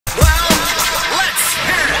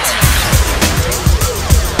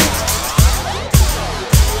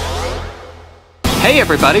Hey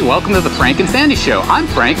everybody, welcome to the Frank and Sandy Show. I'm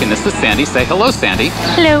Frank and this is Sandy. Say hello, Sandy.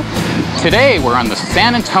 Hello. Today we're on the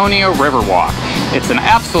San Antonio Riverwalk. It's an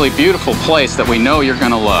absolutely beautiful place that we know you're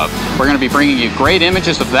going to love. We're going to be bringing you great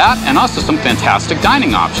images of that and also some fantastic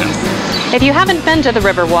dining options. If you haven't been to the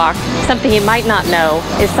Riverwalk, something you might not know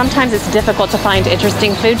is sometimes it's difficult to find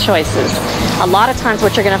interesting food choices. A lot of times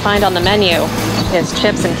what you're going to find on the menu is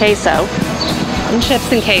chips and queso, and chips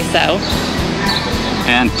and queso.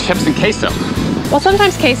 And chips and queso. Well,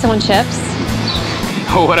 sometimes queso and chips.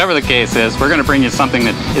 Whatever the case is, we're going to bring you something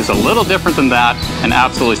that is a little different than that and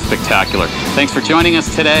absolutely spectacular. Thanks for joining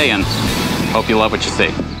us today and hope you love what you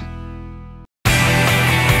see.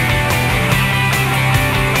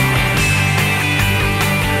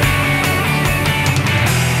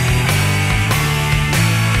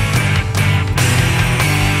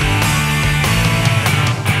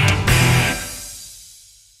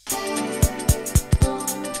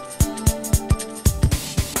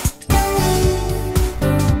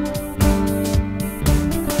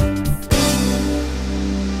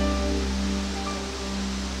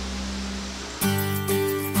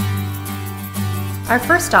 Our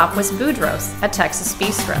first stop was Boudreaux's at Texas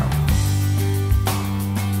Bistro.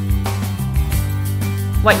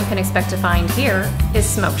 What you can expect to find here is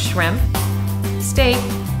smoked shrimp, steak,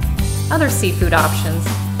 other seafood options,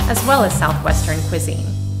 as well as Southwestern cuisine.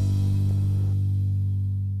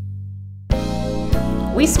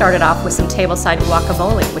 We started off with some tableside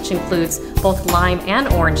guacamole, which includes both lime and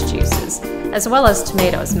orange juices, as well as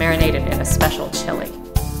tomatoes marinated in a special chili.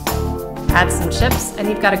 Add some chips and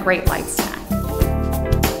you've got a great light snack.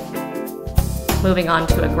 Moving on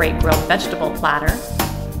to a great grilled vegetable platter.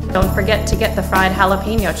 Don't forget to get the fried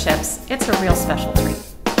jalapeno chips. It's a real special treat.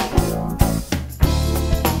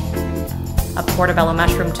 A portobello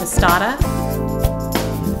mushroom tostada.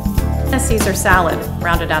 And a Caesar salad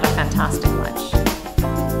rounded out a fantastic lunch.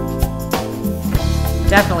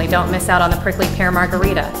 Definitely don't miss out on the prickly pear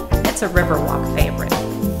margarita. It's a Riverwalk favorite.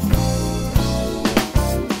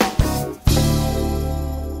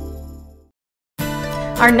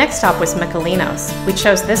 Our next stop was Michelino's. We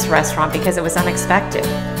chose this restaurant because it was unexpected.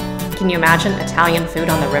 Can you imagine Italian food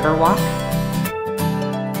on the Riverwalk?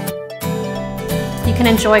 You can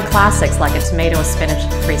enjoy classics like a tomato, spinach,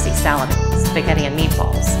 and freezy salad, spaghetti and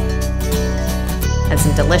meatballs, and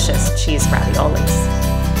some delicious cheese raviolis,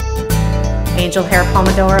 angel hair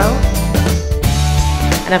pomodoro,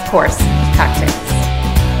 and of course, cocktails.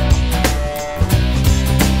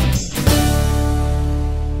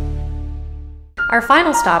 Our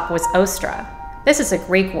final stop was Ostra. This is a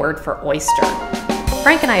Greek word for oyster.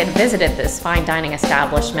 Frank and I had visited this fine dining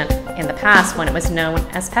establishment in the past when it was known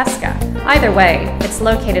as Pesca. Either way, it's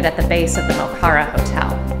located at the base of the Mocara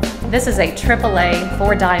Hotel. This is a AAA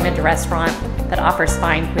 4-diamond restaurant that offers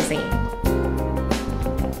fine cuisine.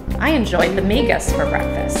 I enjoyed the migas for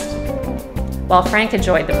breakfast, while Frank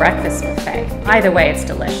enjoyed the breakfast buffet. Either way, it's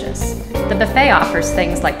delicious. The buffet offers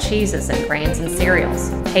things like cheeses and grains and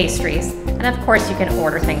cereals, pastries, and of course you can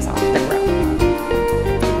order things off the grill.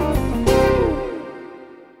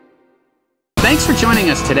 Thanks for joining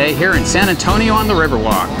us today here in San Antonio on the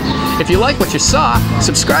Riverwalk. If you like what you saw,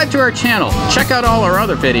 subscribe to our channel. Check out all our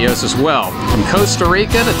other videos as well. From Costa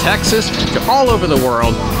Rica to Texas to all over the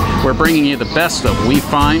world, we're bringing you the best that we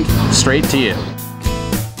find straight to you.